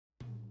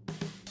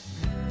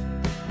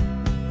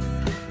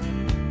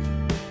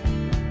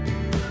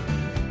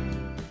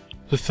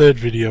The third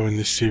video in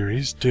this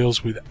series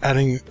deals with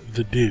adding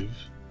the div,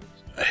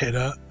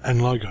 header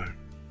and logo.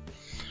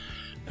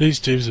 These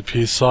divs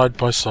appear side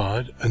by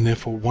side and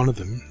therefore one of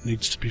them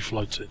needs to be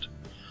floated.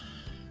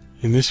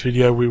 In this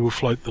video we will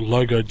float the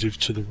logo div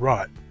to the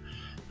right,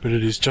 but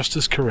it is just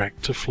as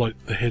correct to float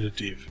the header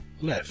div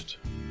left.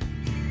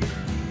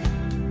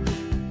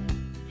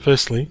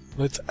 Firstly,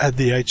 let's add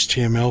the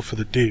HTML for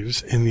the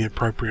divs in the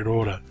appropriate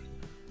order.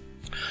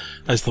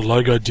 As the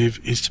logo div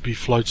is to be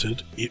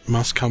floated, it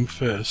must come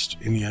first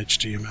in the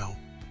HTML.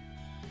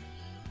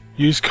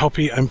 Use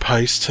copy and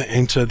paste to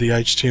enter the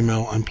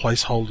HTML and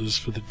placeholders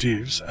for the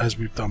divs as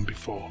we've done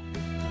before.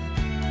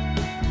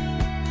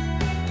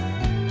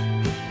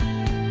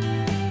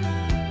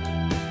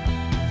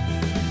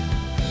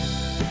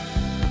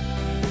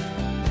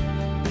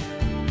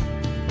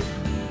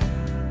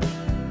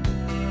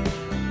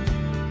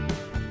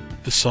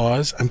 The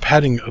size and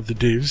padding of the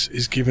divs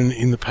is given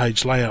in the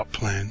page layout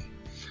plan,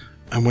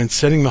 and when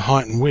setting the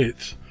height and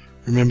width,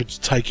 remember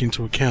to take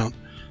into account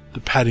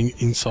the padding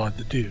inside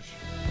the div.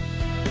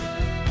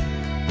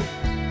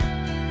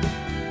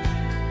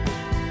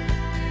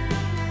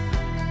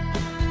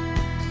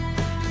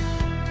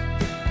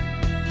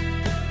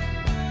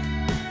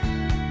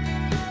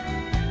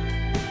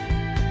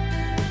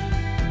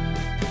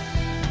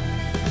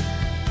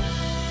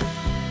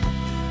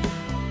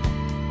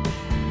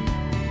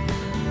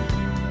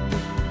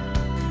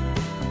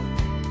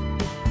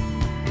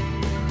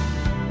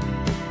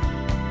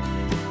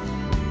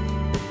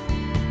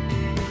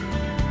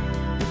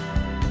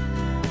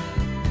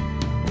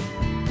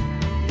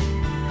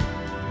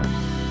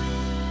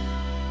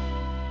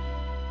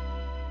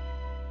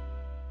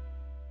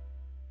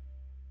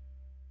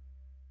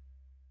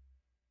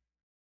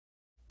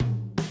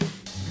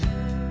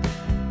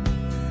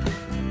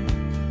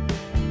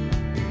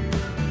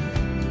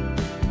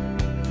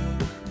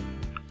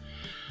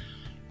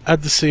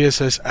 Add the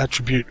CSS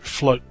attribute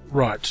float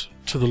right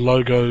to the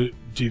logo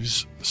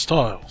div's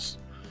styles,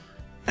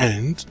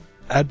 and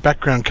add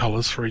background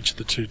colors for each of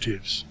the two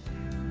divs.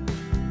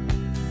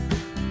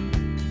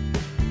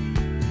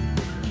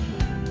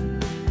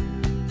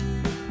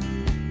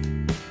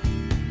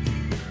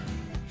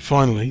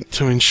 Finally,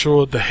 to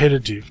ensure the header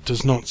div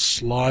does not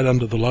slide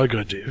under the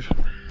logo div,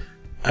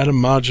 add a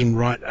margin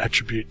right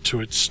attribute to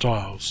its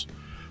styles,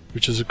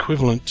 which is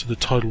equivalent to the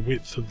total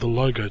width of the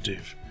logo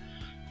div.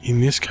 In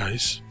this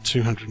case,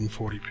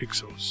 240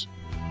 pixels.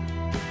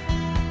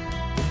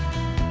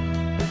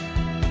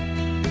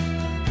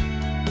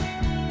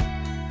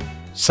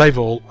 Save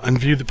all and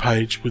view the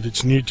page with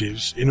its new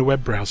divs in a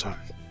web browser.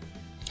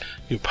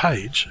 Your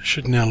page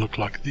should now look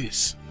like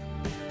this.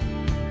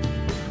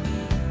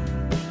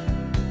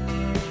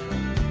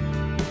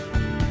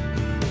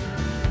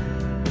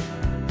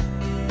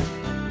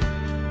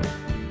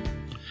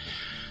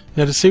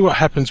 Now, to see what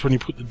happens when you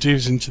put the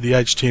divs into the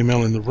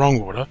HTML in the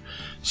wrong order,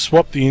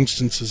 swap the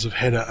instances of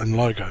header and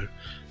logo,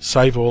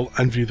 save all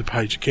and view the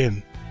page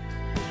again.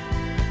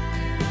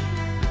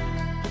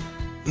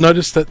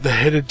 Notice that the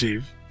header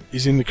div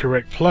is in the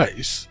correct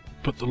place,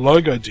 but the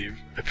logo div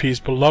appears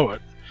below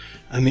it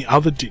and the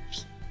other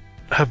divs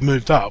have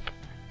moved up,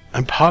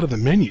 and part of the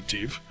menu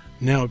div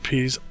now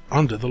appears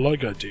under the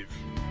logo div.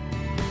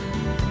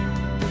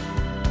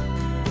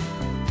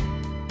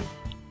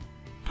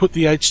 Put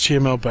the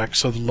HTML back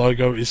so the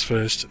logo is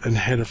first and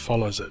header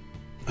follows it,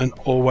 and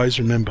always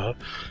remember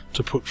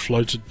to put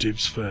floated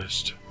divs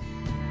first.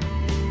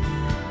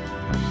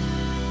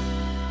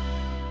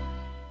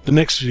 The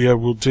next video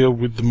will deal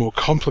with the more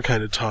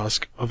complicated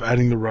task of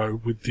adding the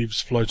row with divs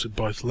floated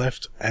both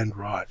left and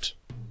right.